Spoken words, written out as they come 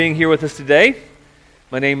Being here with us today.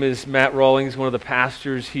 My name is Matt Rawlings, one of the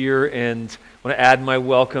pastors here, and I want to add my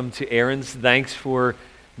welcome to Aaron's. Thanks for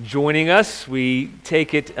joining us. We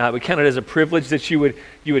count it as a privilege that you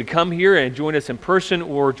would come here and join us in person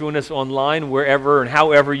or join us online, wherever and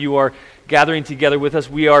however you are gathering together with us.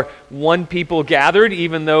 We are one people gathered,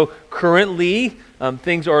 even though currently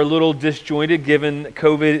things are a little disjointed given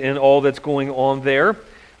COVID and all that's going on there.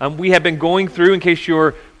 We have been going through, in case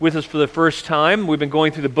you're with us for the first time, we've been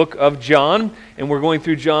going through the book of John, and we're going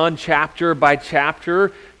through John chapter by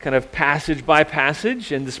chapter, kind of passage by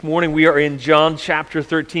passage, and this morning we are in John chapter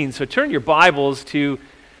 13. So turn your Bibles to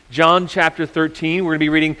John chapter 13. We're going to be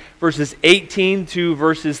reading verses 18 to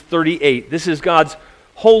verses 38. This is God's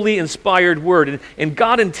holy, inspired word, and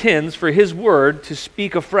God intends for His word to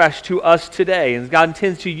speak afresh to us today, and God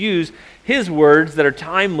intends to use His words that are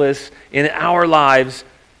timeless in our lives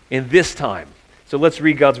in this time. So let's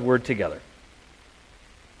read God's word together.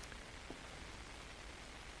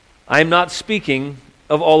 I am not speaking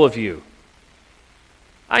of all of you.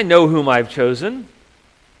 I know whom I've chosen,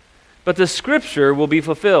 but the scripture will be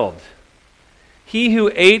fulfilled. He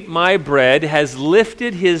who ate my bread has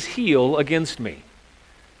lifted his heel against me.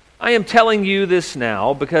 I am telling you this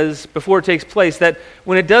now, because before it takes place, that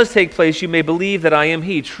when it does take place, you may believe that I am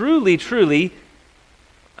He. Truly, truly,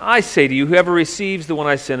 I say to you, whoever receives the one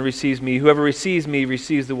I send receives me. Whoever receives me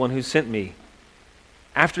receives the one who sent me.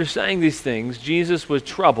 After saying these things, Jesus was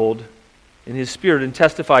troubled in his spirit and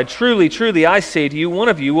testified, Truly, truly, I say to you, one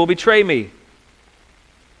of you will betray me.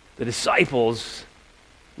 The disciples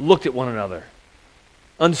looked at one another,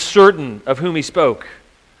 uncertain of whom he spoke.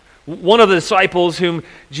 One of the disciples whom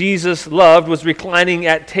Jesus loved was reclining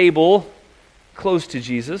at table close to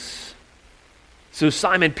Jesus. So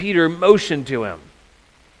Simon Peter motioned to him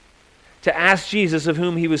to ask Jesus of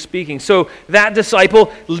whom he was speaking. So that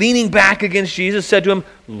disciple, leaning back against Jesus, said to him,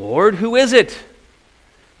 Lord, who is it?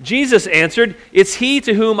 Jesus answered, It's he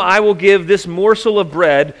to whom I will give this morsel of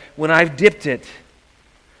bread when I've dipped it.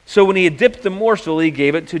 So when he had dipped the morsel, he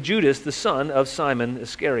gave it to Judas, the son of Simon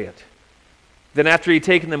Iscariot. Then after he had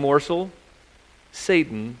taken the morsel,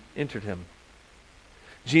 Satan entered him.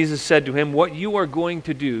 Jesus said to him, What you are going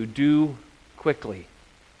to do, do quickly.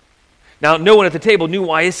 Now, no one at the table knew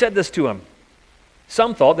why he said this to him.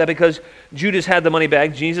 Some thought that because Judas had the money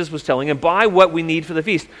bag, Jesus was telling him, buy what we need for the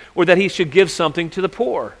feast, or that he should give something to the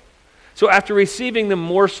poor. So after receiving the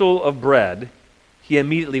morsel of bread, he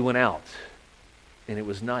immediately went out, and it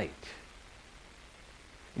was night.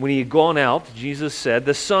 When he had gone out, Jesus said,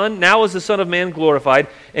 Now is the Son of Man glorified,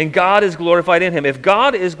 and God is glorified in him. If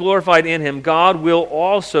God is glorified in him, God will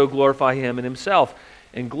also glorify him in himself,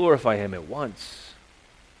 and glorify him at once.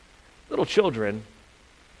 Little children,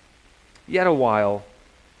 yet a while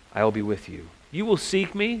I will be with you. You will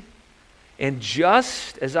seek me, and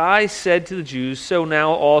just as I said to the Jews, so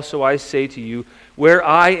now also I say to you, where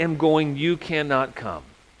I am going, you cannot come.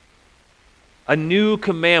 A new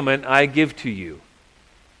commandment I give to you,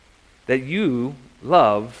 that you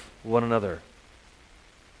love one another.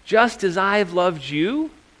 Just as I have loved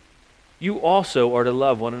you, you also are to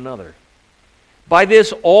love one another. By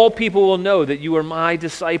this, all people will know that you are my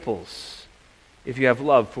disciples, if you have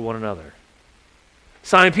love for one another.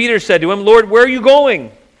 Simon Peter said to him, Lord, where are you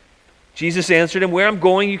going? Jesus answered him, Where I'm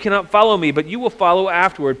going, you cannot follow me, but you will follow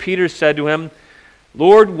afterward. Peter said to him,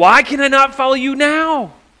 Lord, why can I not follow you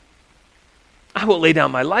now? I will lay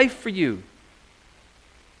down my life for you.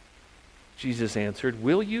 Jesus answered,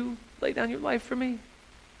 Will you lay down your life for me?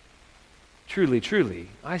 Truly, truly,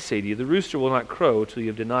 I say to you, the rooster will not crow till you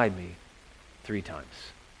have denied me 3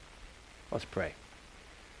 times. Let's pray.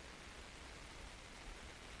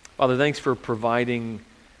 Father, thanks for providing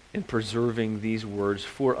and preserving these words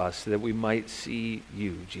for us so that we might see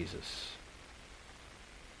you, Jesus.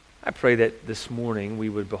 I pray that this morning we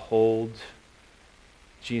would behold,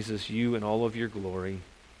 Jesus, you in all of your glory,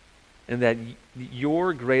 and that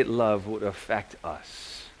your great love would affect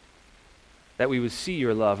us. That we would see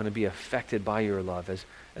your love and be affected by your love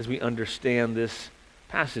as we understand this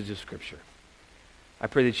passage of Scripture. I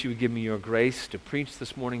pray that you would give me your grace to preach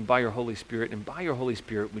this morning by your Holy Spirit, and by your Holy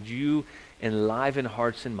Spirit would you enliven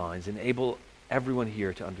hearts and minds, enable everyone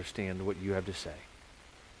here to understand what you have to say.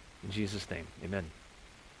 In Jesus' name, amen.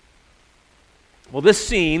 Well, this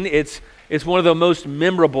scene, it's one of the most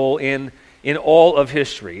memorable in all of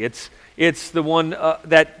history. It's the one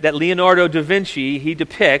that Leonardo da Vinci, he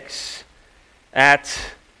depicts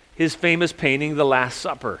at his famous painting, The Last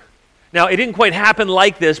Supper. Now, it didn't quite happen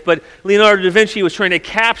like this, but Leonardo da Vinci was trying to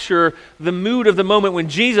capture the mood of the moment when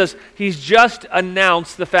Jesus, he's just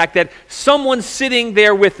announced the fact that someone sitting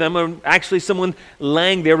there with them, or actually someone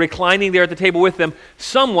laying there, reclining there at the table with them,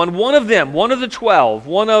 someone, one of them, one of the 12,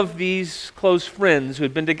 one of these close friends who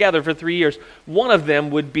had been together for 3 years, one of them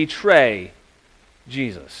would betray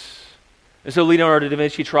Jesus. And so Leonardo da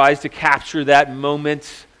Vinci tries to capture that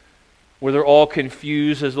moment where they're all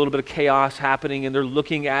confused, there's a little bit of chaos happening, and they're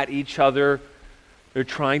looking at each other. They're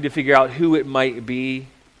trying to figure out who it might be.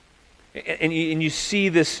 And you see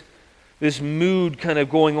this mood kind of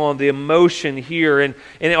going on, the emotion here. And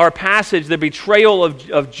in our passage, the betrayal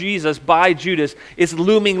of Jesus by Judas is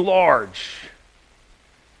looming large.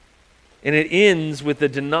 And it ends with the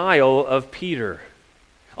denial of Peter.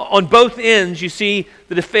 On both ends, you see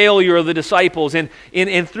the failure of the disciples. And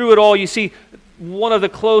through it all, you see one of the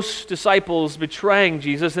close disciples betraying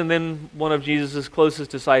Jesus, and then one of Jesus' closest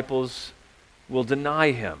disciples will deny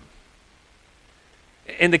him.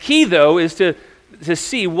 And the key, though, is to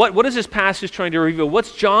see what is this passage trying to reveal?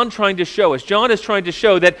 What's John trying to show us? John is trying to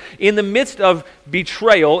show that in the midst of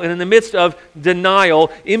betrayal and in the midst of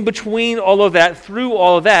denial, in between all of that, through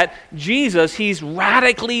all of that, Jesus, he's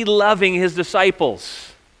radically loving his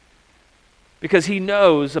disciples because he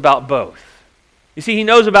knows about both. You see, he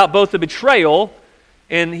knows about both the betrayal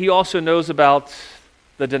and he also knows about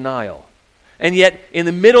the denial. And yet, in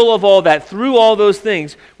the middle of all that, through all those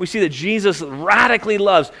things, we see that Jesus radically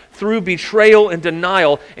loves through betrayal and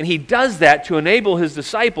denial, and he does that to enable his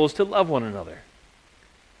disciples to love one another.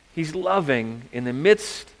 He's loving in the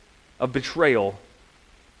midst of betrayal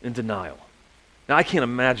and denial. Now, I can't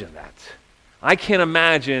imagine that. I can't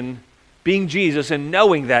imagine being Jesus and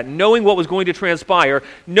knowing that, knowing what was going to transpire,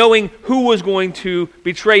 knowing who was going to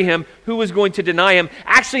betray him, who was going to deny him,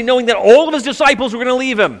 actually knowing that all of his disciples were going to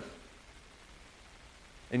leave him.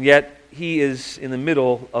 And yet, he is in the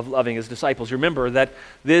middle of loving his disciples. Remember that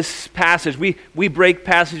this passage, we break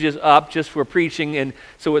passages up just for preaching and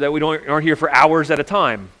so that we aren't here for hours at a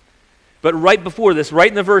time. But right before this, right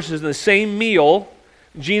in the verses, in the same meal,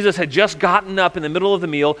 Jesus had just gotten up in the middle of the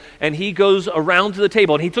meal, and he goes around to the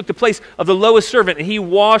table, and he took the place of the lowest servant, and he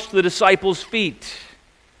washed the disciples' feet.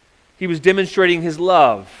 He was demonstrating his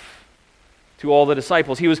love to all the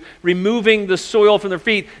disciples. He was removing the soil from their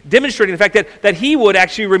feet, demonstrating the fact that he would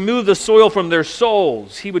actually remove the soil from their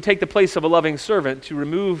souls. He would take the place of a loving servant to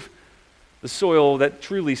remove the soil that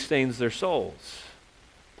truly stains their souls.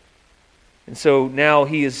 And so now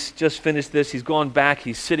he has just finished this. He's gone back.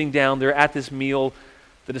 He's sitting down. They're at this meal.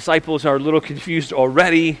 The disciples are a little confused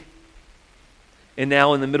already. And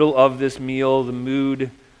now in the middle of this meal, the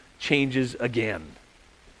mood changes again.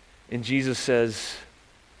 And Jesus says,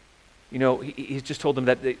 he's just told them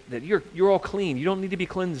that you're all clean. You don't need to be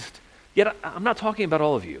cleansed. Yet I'm not talking about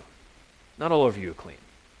all of you. Not all of you are clean.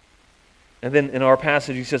 And then in our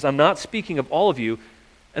passage, he says, I'm not speaking of all of you.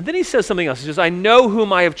 And then he says something else. He says, I know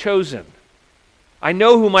whom I have chosen. I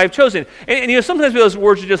know whom I have chosen. And sometimes those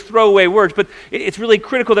words are just throwaway words, but it's really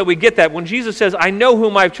critical that we get that. When Jesus says, I know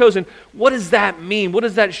whom I have chosen, what does that mean? What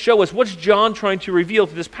does that show us? What's John trying to reveal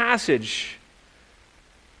through this passage?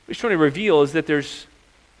 What he's trying to reveal is that there's,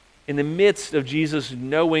 in the midst of Jesus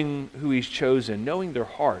knowing who he's chosen, knowing their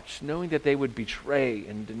hearts, knowing that they would betray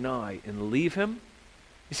and deny and leave him,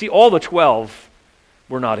 you see, all the 12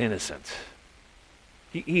 were not innocent.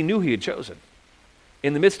 He knew he had chosen.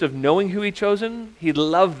 In the midst of knowing who he'd chosen, he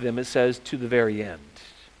loved them, it says, to the very end.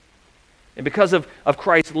 And because of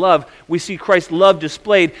Christ's love, we see Christ's love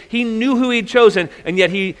displayed. He knew who he'd chosen, and yet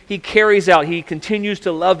he carries out, he continues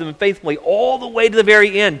to love them faithfully all the way to the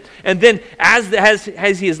very end. And then as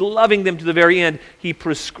he is loving them to the very end, he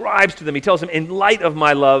prescribes to them, he tells them, in light of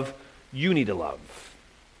my love, you need to love.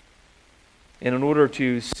 And in order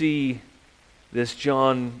to see this,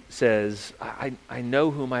 John says, I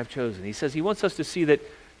know whom I've chosen. He says he wants us to see that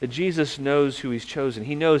Jesus knows who he's chosen.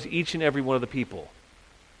 He knows each and every one of the people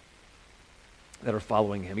that are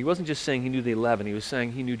following him. He wasn't just saying he knew the 11. He was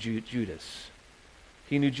saying he knew Judas.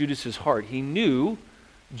 He knew Judas's heart. He knew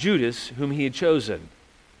Judas whom he had chosen.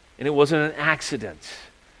 And it wasn't an accident.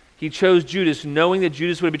 He chose Judas knowing that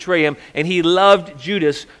Judas would betray him, and he loved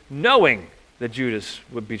Judas knowing that Judas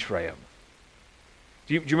would betray him.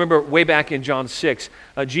 Do you remember way back in John 6,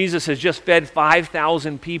 Jesus has just fed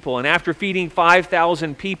 5,000 people, and after feeding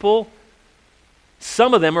 5,000 people,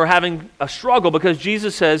 some of them are having a struggle because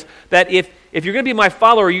Jesus says that if you're going to be my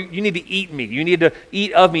follower, you need to eat me. You need to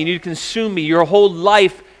eat of me. You need to consume me. Your whole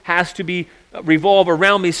life has to revolve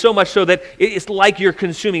around me so much so that it's like you're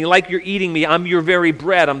consuming, like you're eating me. I'm your very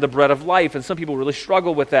bread. I'm the bread of life. And some people really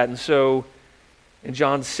struggle with that. And so in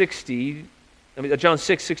John 6, John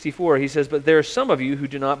 6:64, he says, but there are some of you who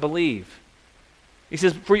do not believe. He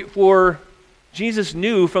says, for Jesus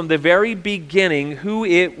knew from the very beginning who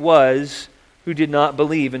it was who did not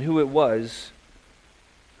believe and who it was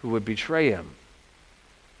who would betray him.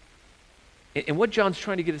 And what John's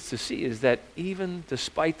trying to get us to see is that even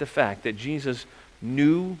despite the fact that Jesus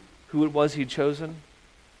knew who it was he'd chosen,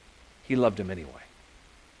 he loved him anyway.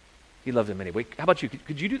 He loved him anyway. How about you?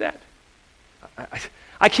 Could you do that?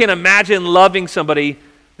 I can't imagine loving somebody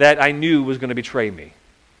that I knew was going to betray me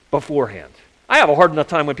beforehand. I have a hard enough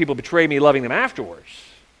time when people betray me loving them afterwards.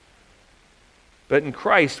 But in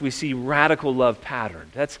Christ, we see radical love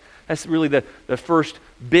patterned. That's really the first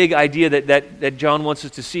big idea that John wants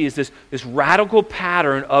us to see is this radical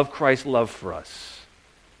pattern of Christ's love for us.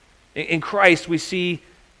 In Christ, we see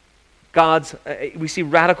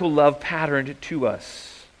radical love patterned to us.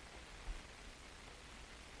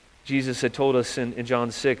 Jesus had told us in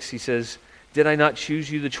John 6, he says, did I not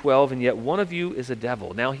choose you the 12, and yet one of you is a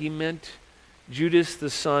devil? Now he meant Judas, the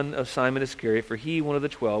son of Simon Iscariot, for he, one of the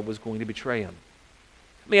 12, was going to betray him.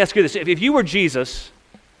 Let me ask you this. If you were Jesus,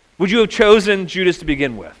 would you have chosen Judas to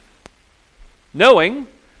begin with, knowing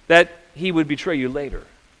that he would betray you later?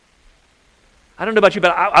 I don't know about you,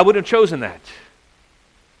 but I wouldn't have chosen that.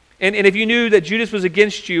 And if you knew that Judas was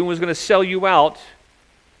against you and was going to sell you out,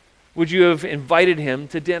 would you have invited him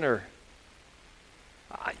to dinner?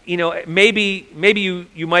 Maybe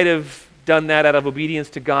you might have done that out of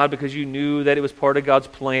obedience to God because you knew that it was part of God's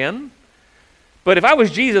plan. But if I was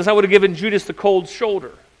Jesus, I would have given Judas the cold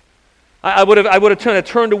shoulder. I would have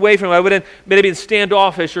turned away from him. I would have maybe been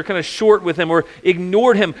standoffish or kind of short with him or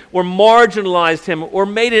ignored him or marginalized him or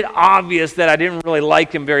made it obvious that I didn't really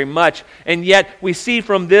like him very much. And yet we see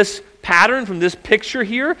from this pattern, from this picture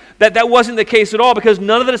here, that wasn't the case at all because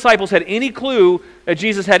none of the disciples had any clue that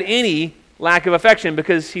Jesus had any lack of affection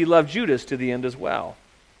because he loved Judas to the end as well.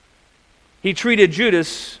 He treated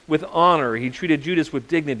Judas with honor. He treated Judas with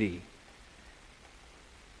dignity.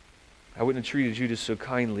 I wouldn't have treated Judas so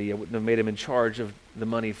kindly. I wouldn't have made him in charge of the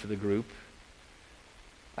money for the group.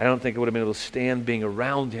 I don't think I would have been able to stand being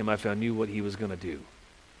around him if I knew what he was going to do.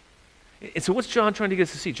 And so what's John trying to get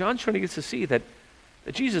us to see? John's trying to get us to see that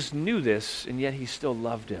Jesus knew this, and yet he still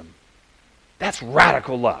loved him. That's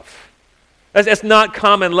radical love. That's not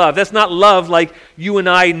common love. That's not love like you and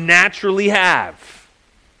I naturally have.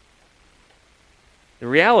 The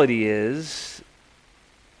reality is,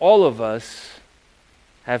 all of us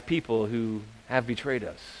have people who have betrayed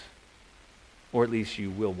us, or at least you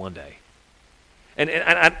will one day. And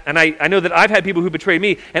I know that I've had people who betrayed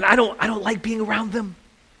me, and I don't like being around them.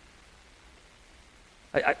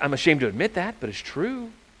 I'm ashamed to admit that, but it's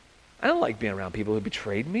true. I don't like being around people who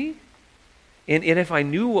betrayed me. And if I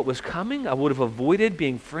knew what was coming, I would have avoided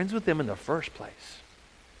being friends with them in the first place,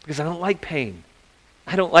 because I don't like pain.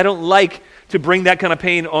 I don't like to bring that kind of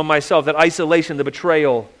pain on myself, that isolation, the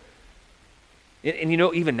betrayal. And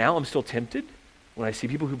even now I'm still tempted when I see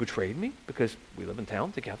people who betrayed me because we live in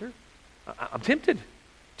town together. I'm tempted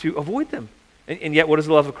to avoid them. And yet what does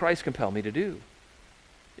the love of Christ compel me to do?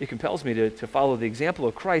 It compels me to follow the example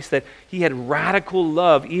of Christ, that he had radical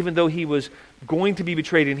love even though he was going to be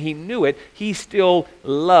betrayed and he knew it. He still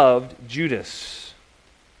loved Judas.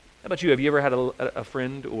 How about you? Have you ever had a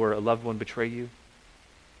friend or a loved one betray you?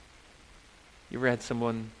 You ever had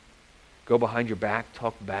someone go behind your back,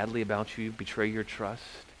 talk badly about you, betray your trust,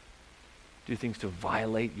 do things to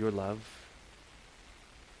violate your love?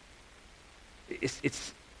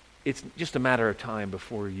 It's just a matter of time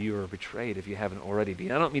before you are betrayed if you haven't already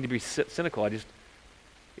been. I don't mean to be cynical.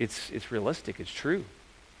 It's realistic. It's true.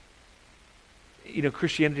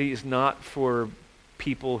 Christianity is not for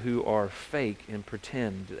people who are fake and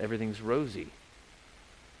pretend that everything's rosy.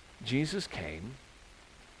 Jesus came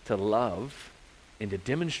to love and to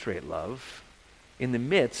demonstrate love in the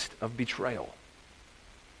midst of betrayal.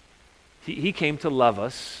 He came to love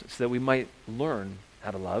us so that we might learn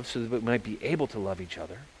how to love, so that we might be able to love each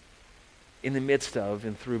other in the midst of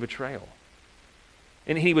and through betrayal.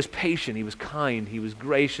 And he was patient, he was kind, he was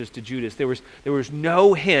gracious to Judas. There was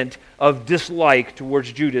no hint of dislike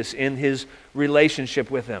towards Judas in his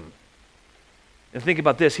relationship with him. And think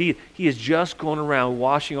about this, he has just gone around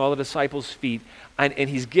washing all the disciples' feet, and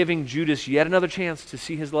he's giving Judas yet another chance to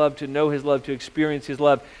see his love, to know his love, to experience his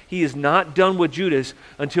love. He is not done with Judas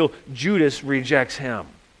until Judas rejects him.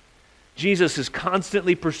 Jesus is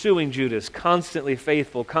constantly pursuing Judas, constantly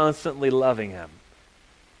faithful, constantly loving him.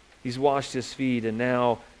 He's washed his feet, and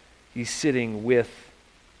now he's sitting with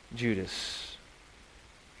Judas.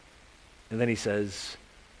 And then he says,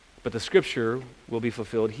 but the scripture will be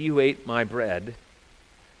fulfilled. He who ate my bread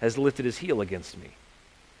has lifted his heel against me.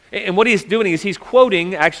 And what he's doing is he's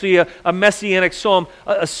quoting actually a messianic psalm,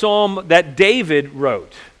 a psalm that David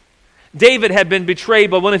wrote. David had been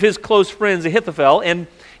betrayed by one of his close friends, Ahithophel, and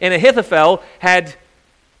Ahithophel had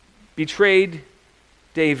betrayed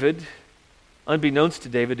David, unbeknownst to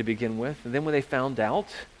David to begin with. And then when they found out,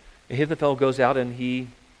 Ahithophel goes out and he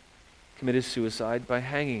committed suicide by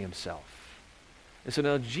hanging himself. And so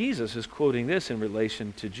now Jesus is quoting this in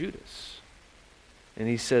relation to Judas. And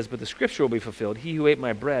he says, but the scripture will be fulfilled. He who ate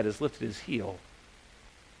my bread has lifted his heel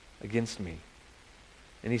against me.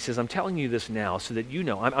 And he says, I'm telling you this now so that you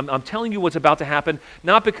know. I'm telling you what's about to happen,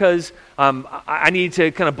 not because I need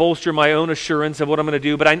to kind of bolster my own assurance of what I'm going to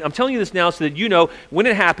do, but I'm telling you this now so that you know when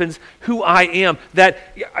it happens who I am,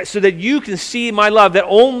 so that you can see my love, that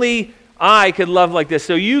only I could love like this.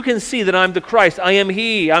 So you can see that I'm the Christ. I am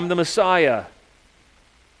He. I'm the Messiah.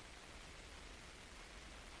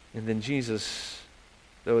 And then Jesus,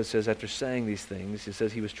 though it says after saying these things, it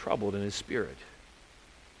says he was troubled in his spirit.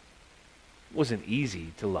 It wasn't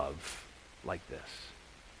easy to love like this.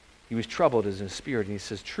 He was troubled in his spirit, and he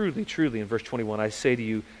says, truly, truly, in verse 21, I say to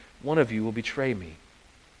you, one of you will betray me.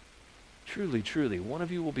 Truly, truly, one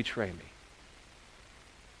of you will betray me.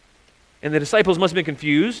 And the disciples must have been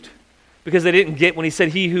confused because they didn't get when he said,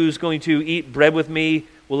 he who's going to eat bread with me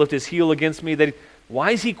will lift his heel against me.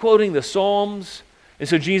 Why is he quoting the Psalms? And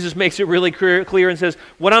so Jesus makes it really clear and says,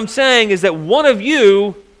 what I'm saying is that one of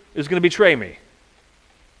you is going to betray me.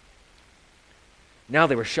 Now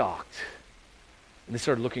they were shocked, and they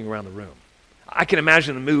started looking around the room. I can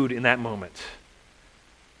imagine the mood in that moment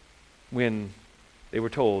when they were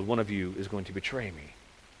told, one of you is going to betray me.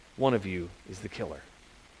 One of you is the killer.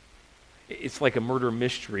 It's like a murder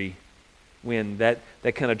mystery when that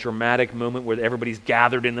kind of dramatic moment where everybody's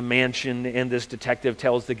gathered in the mansion and this detective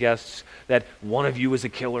tells the guests that one of you is a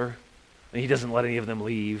killer, and he doesn't let any of them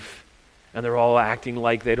leave. And they're all acting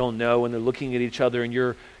like they don't know, and they're looking at each other, and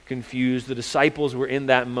you're confused. The disciples were in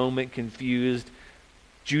that moment confused.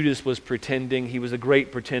 Judas was pretending. He was a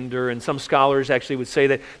great pretender. And some scholars actually would say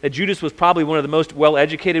that Judas was probably one of the most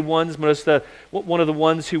well-educated ones, one of the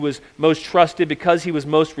ones who was most trusted because he was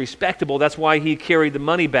most respectable. That's why he carried the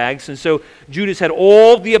money bags. And so Judas had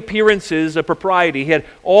all the appearances of propriety. He had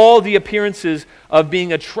all the appearances of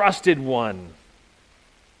being a trusted one.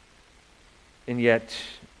 And yet,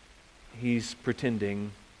 he's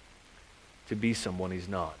pretending to be someone he's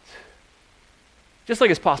not. Just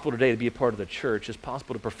like it's possible today to be a part of the church, it's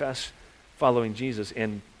possible to profess following Jesus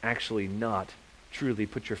and actually not truly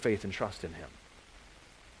put your faith and trust in him.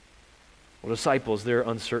 Well, disciples, they're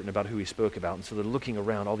uncertain about who he spoke about, and so they're looking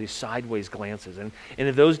around, all these sideways glances. And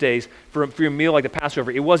in those days, for a meal like the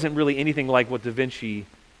Passover, it wasn't really anything like what Da Vinci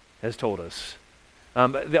has told us.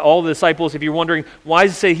 All the disciples, if you're wondering, why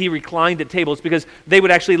does it say he reclined at table? It's because they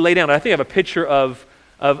would actually lay down. I think I have a picture of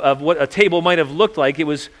what a table might have looked like. It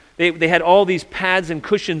was they had all these pads and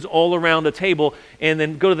cushions all around the table, and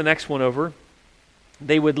then go to the next one over.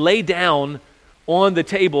 They would lay down on the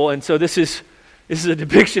table, and so this is a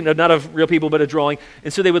depiction of not of real people, but a drawing.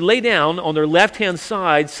 And so they would lay down on their left-hand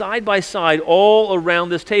side by side, all around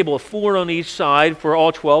this table, 4 on each side for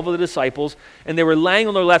all 12 of the disciples, and they were laying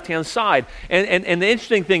on their left-hand side. And the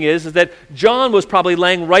interesting thing is that John was probably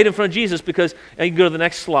laying right in front of Jesus because, and you can go to the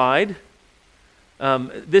next slide.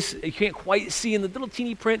 This you can't quite see in the little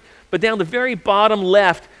teeny print, but down the very bottom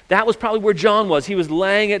left, that was probably where John was. He was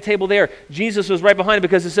laying at table there. Jesus was right behind him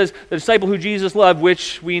because it says the disciple who Jesus loved,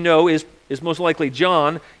 which we know is most likely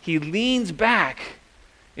John. He leans back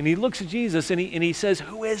and he looks at Jesus and he says,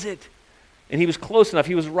 "Who is it?" And he was close enough.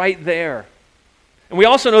 He was right there. And we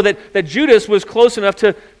also know that Judas was close enough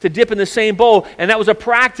to dip in the same bowl, and that was a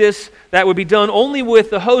practice that would be done only with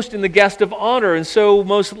the host and the guest of honor. And so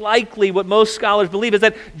most likely what most scholars believe is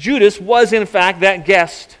that Judas was in fact that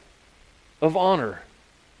guest of honor.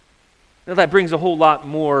 Now that brings a whole lot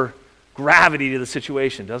more gravity to the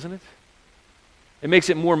situation, doesn't it? It makes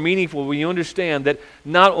it more meaningful when you understand that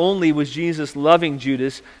not only was Jesus loving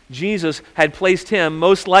Judas, Jesus had placed him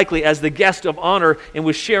most likely as the guest of honor and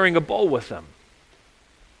was sharing a bowl with them.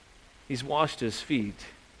 He's washed his feet.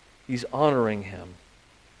 He's honoring him.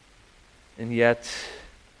 And yet,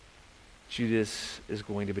 Judas is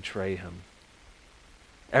going to betray him.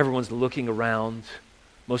 Everyone's looking around.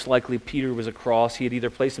 Most likely Peter was across. He had either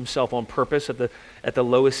placed himself on purpose at the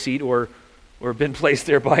lowest seat or been placed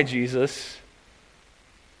there by Jesus.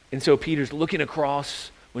 And so Peter's looking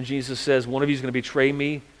across when Jesus says, "One of you is going to betray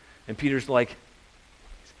me." And Peter's like,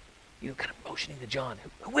 kind of motioning to John.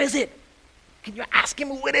 Who is it? Can you ask him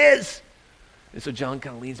who it is? And so John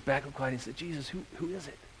kind of leans back and quiet and says, "Jesus, who is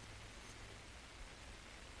it?"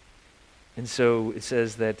 And so it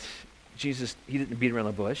says that Jesus, he didn't beat around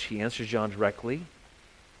the bush. He answers John directly. And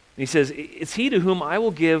he says, it's he to whom I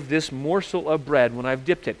will give this morsel of bread when I've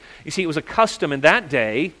dipped it. You see, it was a custom in that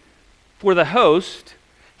day for the host.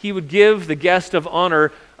 He would give the guest of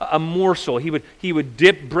honor a morsel. He would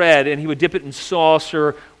dip bread, and he would dip it in sauce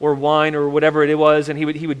or wine or whatever it was, and he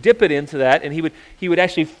would dip it into that, and he would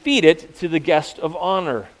actually feed it to the guest of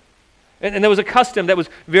honor. And there was a custom that was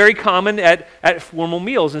very common at formal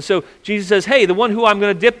meals. And so Jesus says, hey, the one who I'm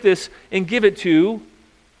going to dip this and give it to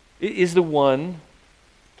is the one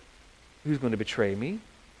who's going to betray me.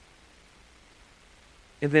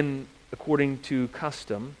 And then, according to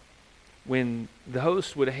custom, when the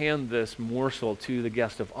host would hand this morsel to the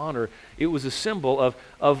guest of honor, it was a symbol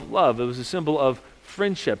of love. It was a symbol of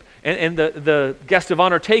friendship. And the guest of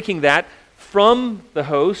honor taking that from the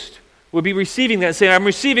host would be receiving that and saying, I'm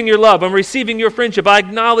receiving your love. I'm receiving your friendship. I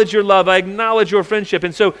acknowledge your love. I acknowledge your friendship.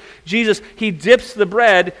 And so Jesus, he dips the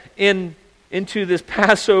bread into this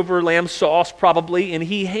Passover lamb sauce probably, and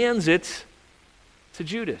he hands it to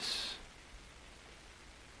Judas.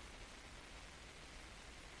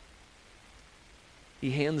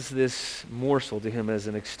 He hands this morsel to him as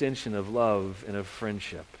an extension of love and of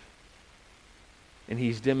friendship. And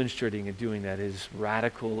he's demonstrating and doing that his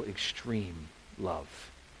radical, extreme love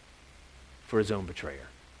for his own betrayer.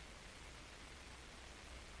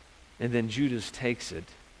 And then Judas takes it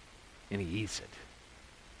and he eats it.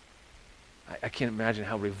 I can't imagine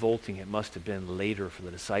how revolting it must have been later for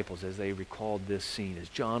the disciples as they recalled this scene, as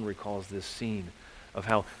John recalls this scene of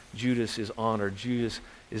how Judas is honored. Judas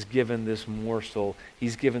is given this morsel.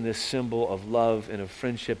 He's given this symbol of love and of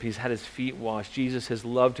friendship. He's had his feet washed. Jesus has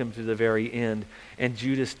loved him to the very end. And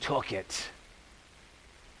Judas took it,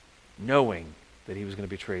 knowing that he was going to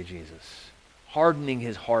betray Jesus, hardening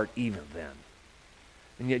his heart even then.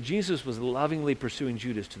 And yet Jesus was lovingly pursuing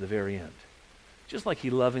Judas to the very end, just like he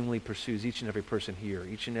lovingly pursues each and every person here,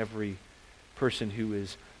 each and every person who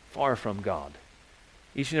is far from God.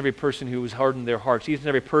 Each and every person who has hardened their hearts, each and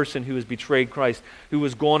every person who has betrayed Christ, who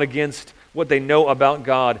has gone against what they know about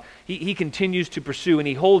God, he continues to pursue, and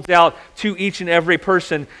he holds out to each and every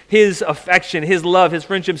person his affection, his love, his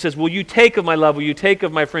friendship. Says, will you take of my love? Will you take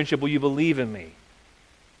of my friendship? Will you believe in me?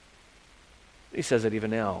 He says it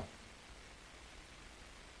even now.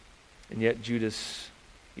 And yet Judas,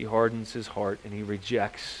 he hardens his heart and he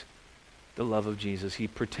rejects the love of Jesus. He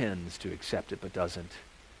pretends to accept it but doesn't.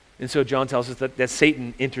 And so John tells us that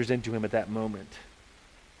Satan enters into him at that moment.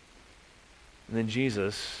 And then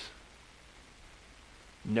Jesus,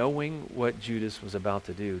 knowing what Judas was about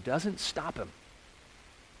to do, doesn't stop him.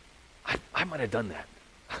 I might have done that.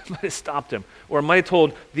 I might have stopped him. Or I might have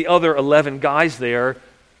told the other 11 guys there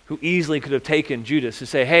who easily could have taken Judas to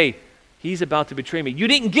say, hey, he's about to betray me. You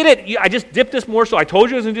didn't get it. I just dipped this morsel. I told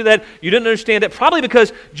you I was going to do that. You didn't understand it. Probably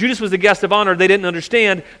because Judas was the guest of honor. They didn't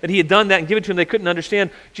understand that he had done that and given it to him. They couldn't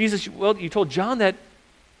understand. Jesus, well, you told John that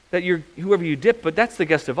you're whoever you dip, but that's the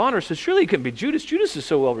guest of honor. So surely it couldn't be Judas. Judas is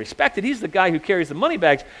so well respected. He's the guy who carries the money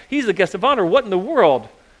bags. He's the guest of honor. What in the world?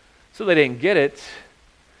 So they didn't get it.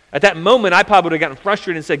 At that moment, I probably would have gotten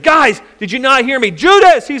frustrated and said, guys, did you not hear me?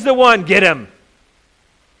 Judas, he's the one. Get him.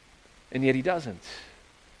 And yet he doesn't.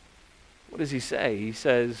 What does he say? He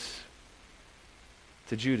says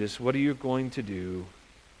to Judas, what are you going to do?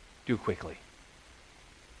 Do quickly.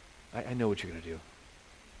 I know what you're going to do.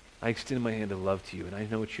 I extend my hand of love to you, and I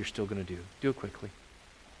know what you're still going to do. Do it quickly.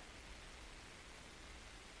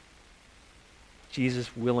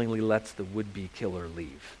 Jesus willingly lets the would-be killer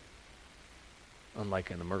leave,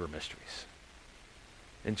 unlike in the murder mysteries.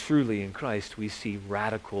 And truly in Christ we see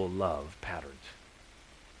radical love patterned.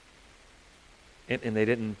 And they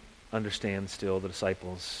didn't understand still, the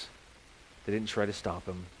disciples. They didn't try to stop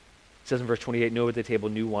him. It says in verse 28, no one at the table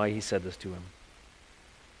knew why he said this to him.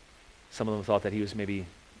 Some of them thought that he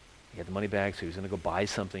had the money bag, so he was going to go buy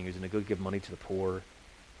something. He was going to go give money to the poor.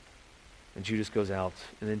 And Judas goes out.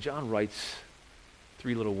 And then John writes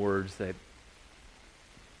 3 little words that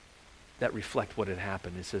reflect what had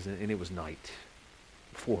happened. It says, and it was night.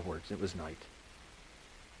 4 words, it was night.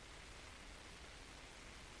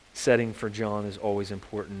 Setting for John is always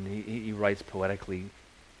important. He writes poetically,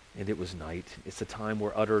 and it was night. It's the time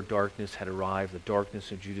where utter darkness had arrived, the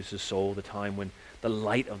darkness of Judas' soul, the time when the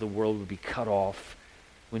light of the world would be cut off,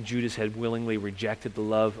 when Judas had willingly rejected the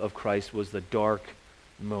love of Christ was the dark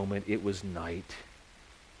moment. It was night.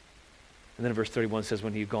 And then in verse 31 says,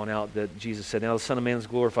 when he had gone out, that Jesus said, now the Son of Man is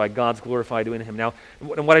glorified, God's glorified in him. Now,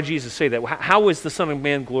 and why did Jesus say that? How is the Son of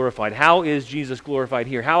Man glorified? How is Jesus glorified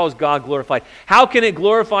here? How is God glorified? How can it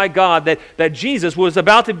glorify God that Jesus was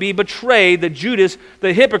about to be betrayed, that Judas,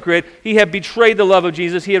 the hypocrite, he had betrayed the love of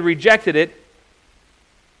Jesus, he had rejected it.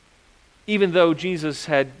 even though Jesus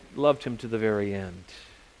had loved him to the very end.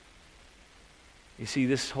 You see,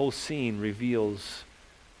 this whole scene reveals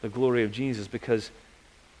the glory of Jesus because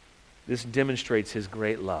this demonstrates his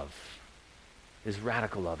great love, his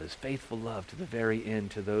radical love, his faithful love to the very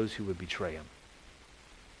end to those who would betray him.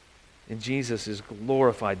 And Jesus is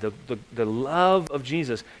glorified. The love of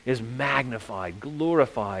Jesus is magnified,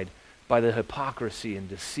 glorified by the hypocrisy and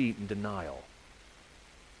deceit and denial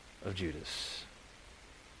of Judas.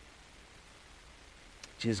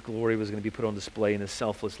 His glory was going to be put on display in his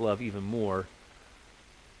selfless love even more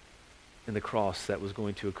in the cross that was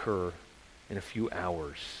going to occur in a few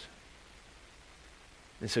hours.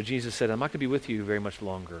 And so Jesus said, I'm not going to be with you very much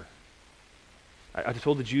longer. I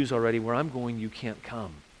told the Jews already, where I'm going, you can't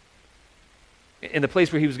come. And the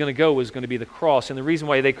place where he was going to go was going to be the cross. And the reason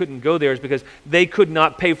why they couldn't go there is because they could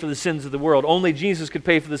not pay for the sins of the world. Only Jesus could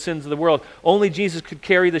pay for the sins of the world. Only Jesus could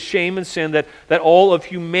carry the shame and sin that all of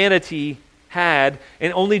humanity had.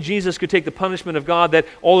 And only Jesus could take the punishment of God that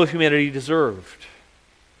all of humanity deserved.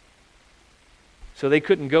 So they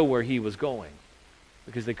couldn't go where he was going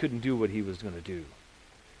because they couldn't do what he was going to do.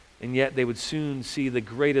 And yet they would soon see the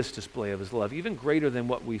greatest display of his love, even greater than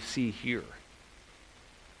what we see here.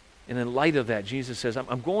 And in light of that, Jesus says,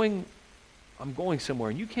 I'm going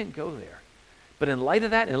somewhere, and you can't go there. But in light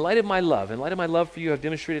of that, in light of my love for you I've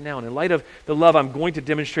demonstrated now, and in light of the love I'm going to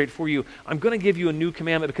demonstrate for you, I'm going to give you a new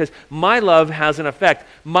commandment because my love has an effect.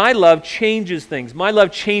 My love changes things. My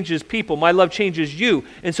love changes people. My love changes you.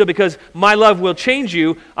 And so because my love will change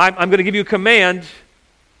you, I'm going to give you a command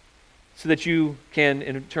so that you can,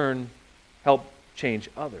 in turn, help change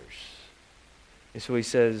others. And so he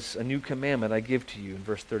says, a new commandment I give to you in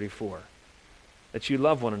verse 34, that you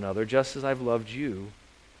love one another just as I've loved you,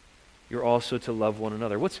 you're also to love one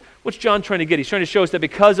another. What's John trying to get? He's trying to show us that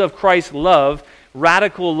because of Christ's love,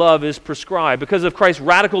 radical love is prescribed. Because of Christ's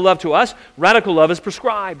radical love to us, radical love is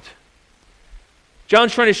prescribed.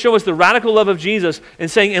 John's trying to show us the radical love of Jesus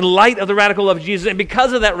and saying, in light of the radical love of Jesus, and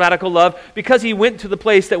because of that radical love, because he went to the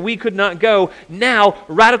place that we could not go, now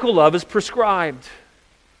radical love is prescribed.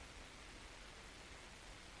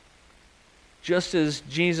 Just as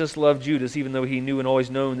Jesus loved Judas, even though he knew and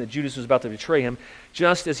always known that Judas was about to betray him,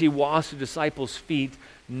 just as he washed the disciples' feet,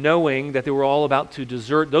 knowing that they were all about to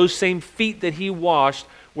desert, those same feet that he washed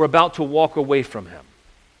were about to walk away from him.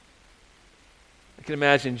 I can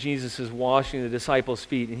imagine Jesus is washing the disciples'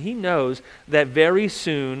 feet, and he knows that very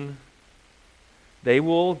soon they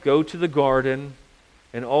will go to the garden,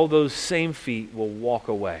 and all those same feet will walk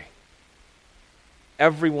away.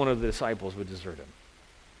 Every one of the disciples would desert him.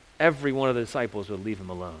 Every one of the disciples would leave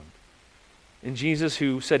him alone. And Jesus,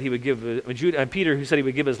 who said he would give, and Peter, who said he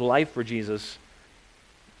would give his life for Jesus,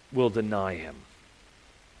 will deny him.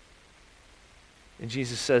 And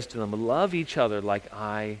Jesus says to them, love each other like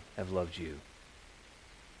I have loved you.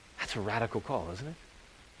 That's a radical call, isn't it?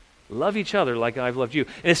 Love each other like I've loved you.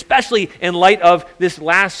 And especially in light of this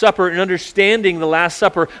Last Supper and understanding the Last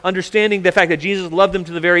Supper, understanding the fact that Jesus loved them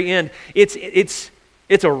to the very end, it's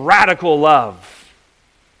a radical love.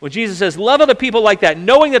 When Jesus says, love other people like that,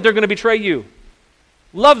 knowing that they're going to betray you.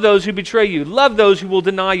 Love those who betray you. Love those who will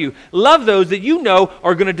deny you. Love those that you know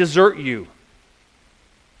are going to desert you.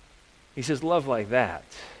 He says, love like that.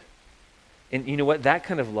 And you know what? That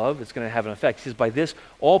kind of love is going to have an effect. He says, by this,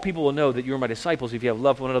 all people will know that you're my disciples if you have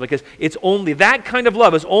loved one another. Because it's only, that kind of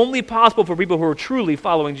love is only possible for people who are truly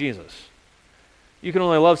following Jesus. You can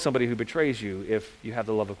only love somebody who betrays you if you have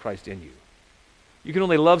the love of Christ in you. You can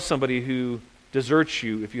only love somebody who deserts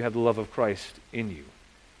you if you have the love of Christ in you.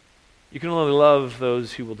 You can only love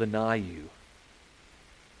those who will deny you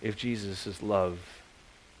if Jesus' love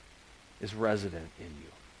is resident in you.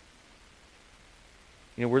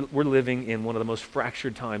 You know, we're living in one of the most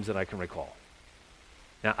fractured times that I can recall.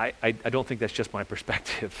 Now, I don't think that's just my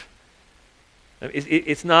perspective.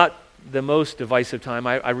 It's not the most divisive time,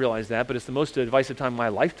 I realize that, but it's the most divisive time of my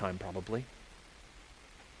lifetime, probably.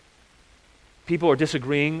 People are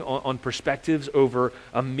disagreeing on perspectives over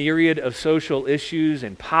a myriad of social issues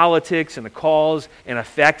and politics and the cause and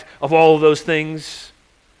effect of all of those things.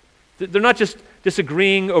 They're not just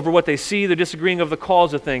disagreeing over what they see, they're disagreeing over the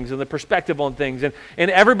cause of things and the perspective on things. And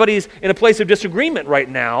everybody's in a place of disagreement right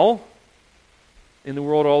now in the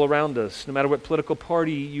world all around us. No matter what political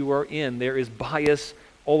party you are in, there is bias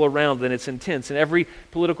all around, and it's intense. And every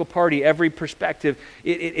political party, every perspective,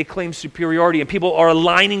 it claims superiority, and people are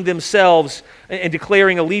aligning themselves and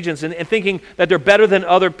declaring allegiance and thinking that they're better than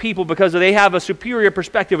other people because they have a superior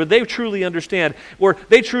perspective, or they truly understand, or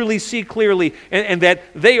they truly see clearly, and that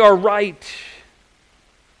they are right.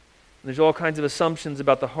 And there's all kinds of assumptions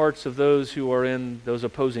about the hearts of those who are in those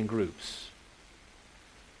opposing groups.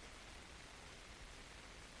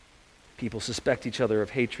 People suspect each other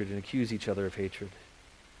of hatred and accuse each other of hatred.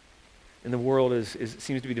 And the world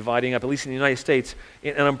seems to be dividing up, at least in the United States,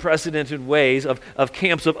 in unprecedented ways of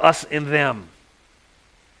camps of us and them.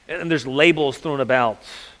 And there's labels thrown about.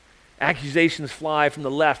 Accusations fly from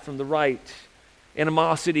the left, from the right.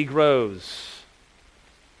 Animosity grows.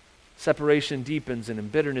 Separation deepens,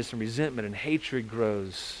 and bitterness and resentment and hatred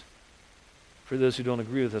grows for those who don't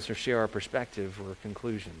agree with us or share our perspective or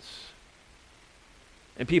conclusions.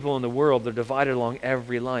 And people in the world, they're divided along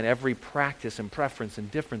every line, every practice and preference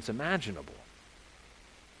and difference imaginable.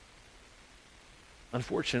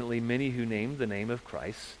 Unfortunately, many who name the name of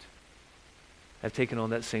Christ have taken on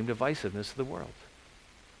that same divisiveness of the world.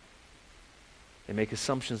 They make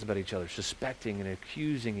assumptions about each other, suspecting and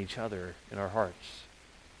accusing each other in our hearts,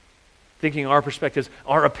 thinking our perspectives,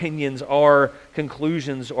 our opinions, our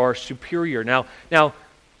conclusions are superior. Now,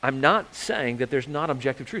 I'm not saying that there's not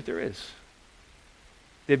objective truth. There is.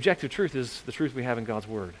 The objective truth is the truth we have in God's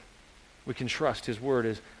Word. We can trust His Word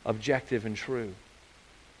is objective and true.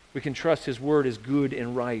 We can trust His Word is good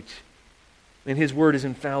and right. And His Word is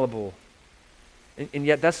infallible. And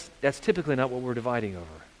yet that's typically not what we're dividing over.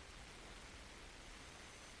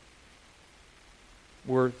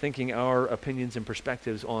 We're thinking our opinions and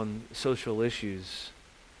perspectives on social issues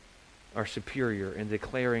are superior and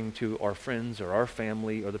declaring to our friends or our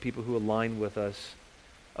family or the people who align with us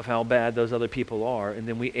of how bad those other people are, and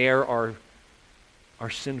then we air our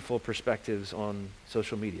sinful perspectives on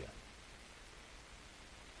social media.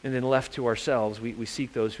 And then left to ourselves, we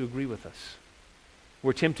seek those who agree with us.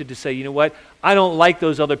 We're tempted to say, you know what, I don't like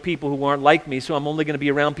those other people who aren't like me, so I'm only going to be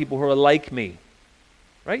around people who are like me.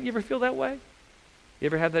 Right? You ever feel that way? You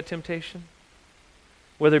ever have that temptation?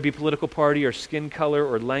 Whether it be political party or skin color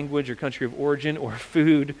or language or country of origin or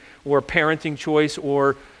food or parenting choice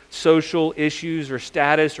or social issues or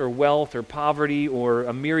status or wealth or poverty or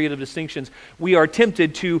a myriad of distinctions, we are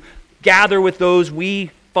tempted to gather with those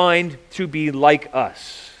we find to be like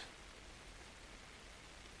us.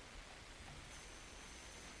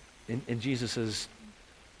 And Jesus says,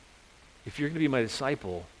 if you're going to be my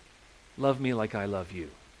disciple, love me like I love you.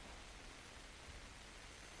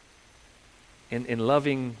 And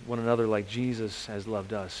loving one another like Jesus has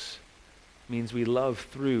loved us means we love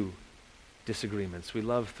through disagreements. We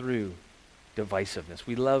love through divisiveness.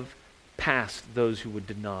 We love past those who would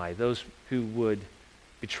deny, those who would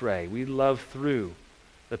betray. We love through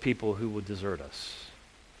the people who would desert us.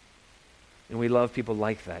 And we love people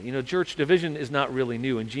like that. You know, church division is not really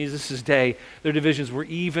new. In Jesus' day, their divisions were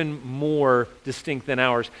even more distinct than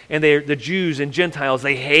ours. And the Jews and Gentiles,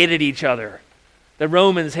 they hated each other. The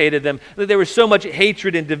Romans hated them. There was so much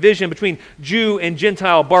hatred and division between Jew and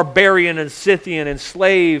Gentile, barbarian and Scythian, and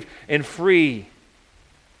slave and free.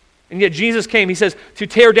 And yet Jesus came, he says, to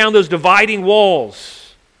tear down those dividing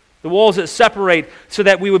walls, the walls that separate, so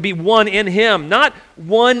that we would be one in Him, not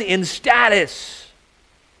one in status,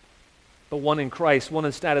 but one in Christ, one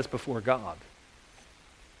in status before God.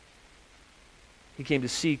 He came to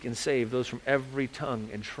seek and save those from every tongue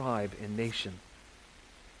and tribe and nation.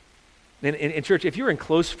 And in church, if you're in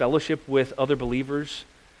close fellowship with other believers,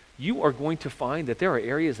 you are going to find that there are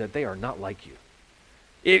areas that they are not like you.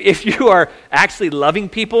 If you are actually loving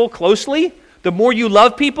people closely, the more you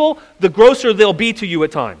love people, the grosser they'll be to you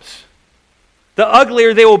at times. The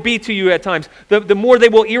uglier they will be to you at times. The more they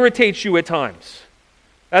will irritate you at times.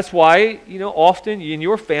 That's why, often in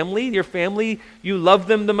your family, you love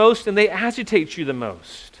them the most and they agitate you the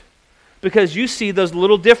most. Because you see those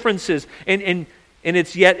little differences and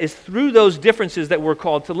it's through those differences that we're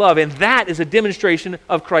called to love. And that is a demonstration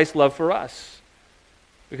of Christ's love for us.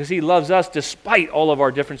 Because He loves us despite all of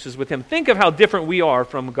our differences with Him. Think of how different we are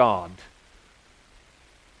from God.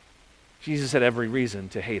 Jesus had every reason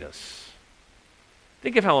to hate us.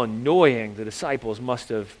 Think of how annoying the disciples must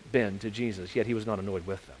have been to Jesus, yet He was not annoyed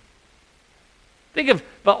with them. Think of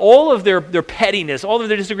all of their pettiness, all of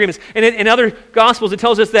their disagreements. And in other Gospels, it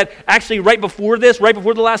tells us that actually right before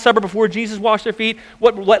the Last Supper, before Jesus washed their feet,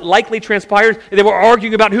 what likely transpired, they were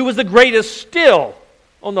arguing about who was the greatest still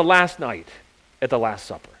on the last night at the Last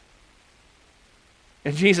Supper.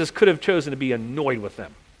 And Jesus could have chosen to be annoyed with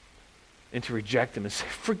them and to reject them and say,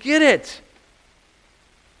 forget it.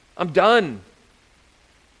 I'm done.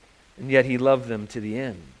 And yet He loved them to the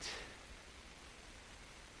end.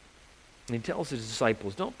 And He tells His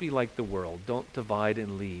disciples, don't be like the world. Don't divide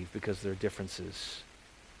and leave because there are differences.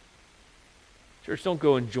 Church, don't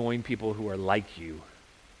go and join people who are like you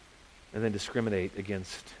and then discriminate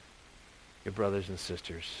against your brothers and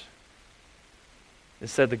sisters.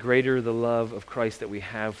 Instead, the greater the love of Christ that we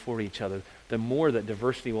have for each other, the more that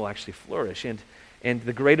diversity will actually flourish. And And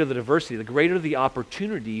the greater the diversity, the greater the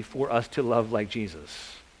opportunity for us to love like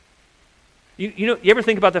Jesus. You ever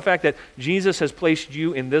think about the fact that Jesus has placed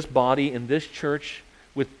you in this body, in this church,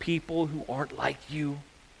 with people who aren't like you,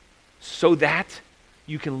 so that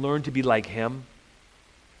you can learn to be like him?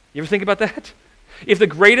 You ever think about that? If the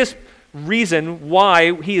greatest reason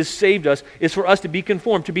why he has saved us is for us to be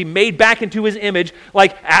conformed, to be made back into his image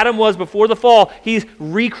like Adam was before the fall, he's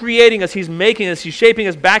recreating us, he's making us, he's shaping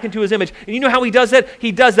us back into his image. And you know how he does that?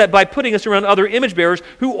 He does that by putting us around other image bearers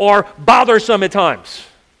who are bothersome at times,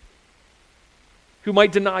 who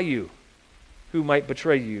might deny you, who might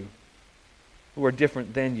betray you, who are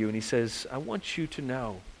different than you. And he says, I want you to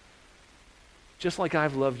know, just like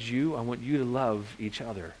I've loved you, I want you to love each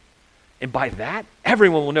other. And by that,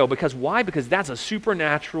 everyone will know. Because why? Because that's a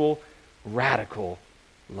supernatural, radical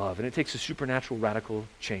love. And it takes a supernatural, radical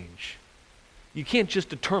change. You can't just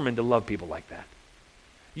determine to love people like that.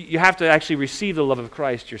 You have to actually receive the love of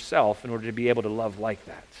Christ yourself in order to be able to love like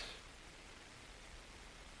that.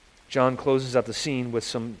 John closes out the scene with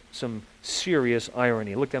some serious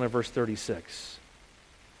irony. Look down at verse 36.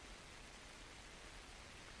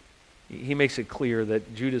 He makes it clear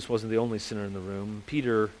that Judas wasn't the only sinner in the room.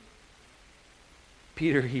 Peter,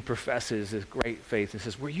 he professes his great faith and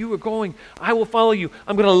says, where you are going, I will follow you.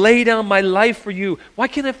 I'm going to lay down my life for you. Why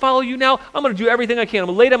can't I follow you now? I'm going to do everything I can. I'm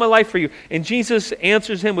going to lay down my life for you. And Jesus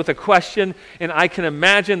answers him with a question, and I can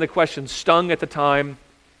imagine the question stung at the time.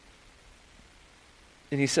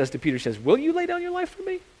 And he says to Peter, he says, will you lay down your life for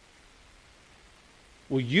me?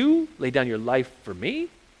 Will you lay down your life for me?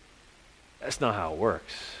 That's not how it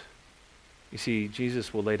works. You see,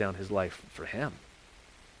 Jesus will lay down his life for him.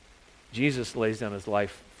 Jesus lays down his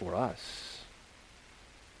life for us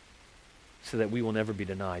so that we will never be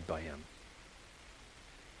denied by him.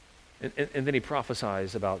 And then he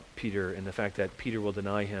prophesies about Peter and the fact that Peter will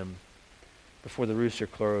deny him before the rooster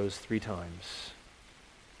crows 3 times.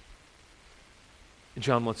 And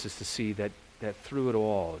John wants us to see that through it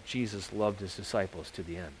all, Jesus loved his disciples to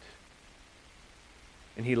the end.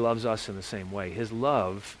 And he loves us in the same way. His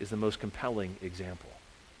love is the most compelling example.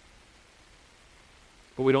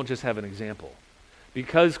 But we don't just have an example.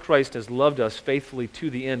 Because Christ has loved us faithfully to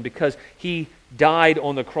the end, because he died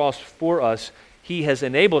on the cross for us, he has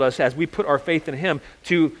enabled us, as we put our faith in him,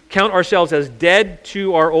 to count ourselves as dead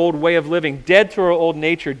to our old way of living, dead to our old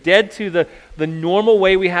nature, dead to the normal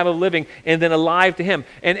way we have of living, and then alive to him.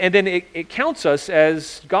 And then it counts us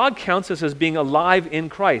as, God counts us as being alive in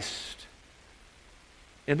Christ.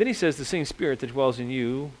 And then he says the same Spirit that dwells in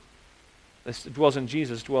you, that dwells in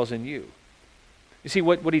Jesus, dwells in you. You see,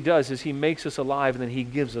 what he does is he makes us alive and then he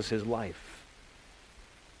gives us his life.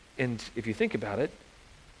 And if you think about it,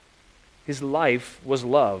 his life was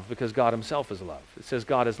love because God himself is love. It says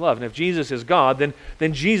God is love. And if Jesus is God,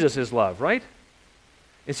 then Jesus is love, right?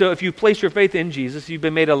 And so if you place your faith in Jesus, you've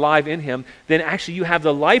been made alive in him, then actually you have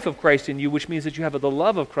the life of Christ in you, which means that you have the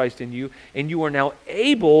love of Christ in you, and you are now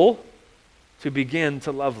able to begin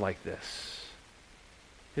to love like this.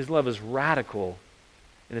 His love is radical,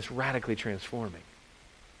 and it's radically transforming.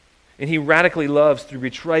 And he radically loves through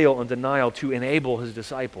betrayal and denial to enable his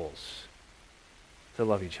disciples to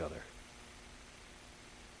love each other.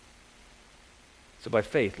 So by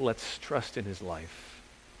faith, let's trust in his life.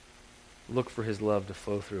 Look for his love to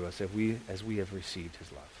flow through us as we have received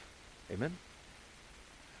his love. Amen?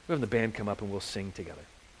 We'll have the band come up and we'll sing together.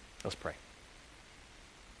 Let's pray.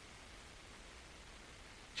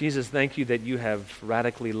 Jesus, thank you that you have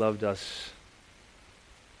radically loved us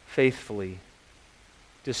faithfully,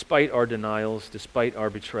 despite our denials, despite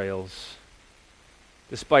our betrayals,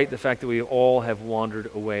 despite the fact that we all have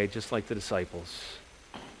wandered away, just like the disciples.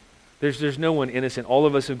 There's no one innocent. All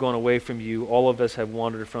of us have gone away from you. All of us have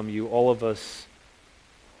wandered from you. All of us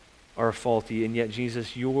are faulty. And yet,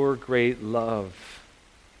 Jesus, your great love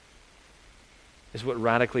is what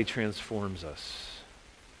radically transforms us,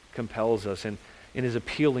 compels us, and is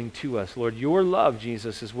appealing to us. Lord, your love,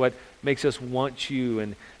 Jesus, is what makes us want you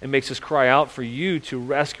and makes us cry out for you to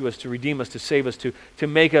rescue us, to redeem us, to save us, to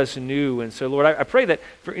make us new. And so, Lord, I pray that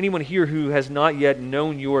for anyone here who has not yet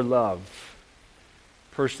known your love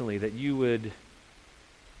personally, that you would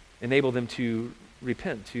enable them to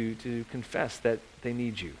repent, to confess that they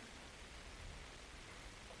need you.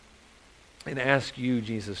 And ask you,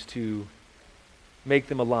 Jesus, to make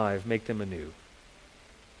them alive, make them anew.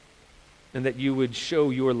 And that you would show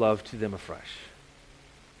your love to them afresh.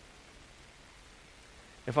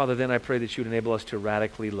 And Father, then I pray that you would enable us to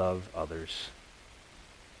radically love others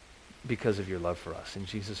because of your love for us. In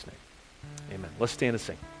Jesus' name, amen. Let's stand and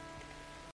sing.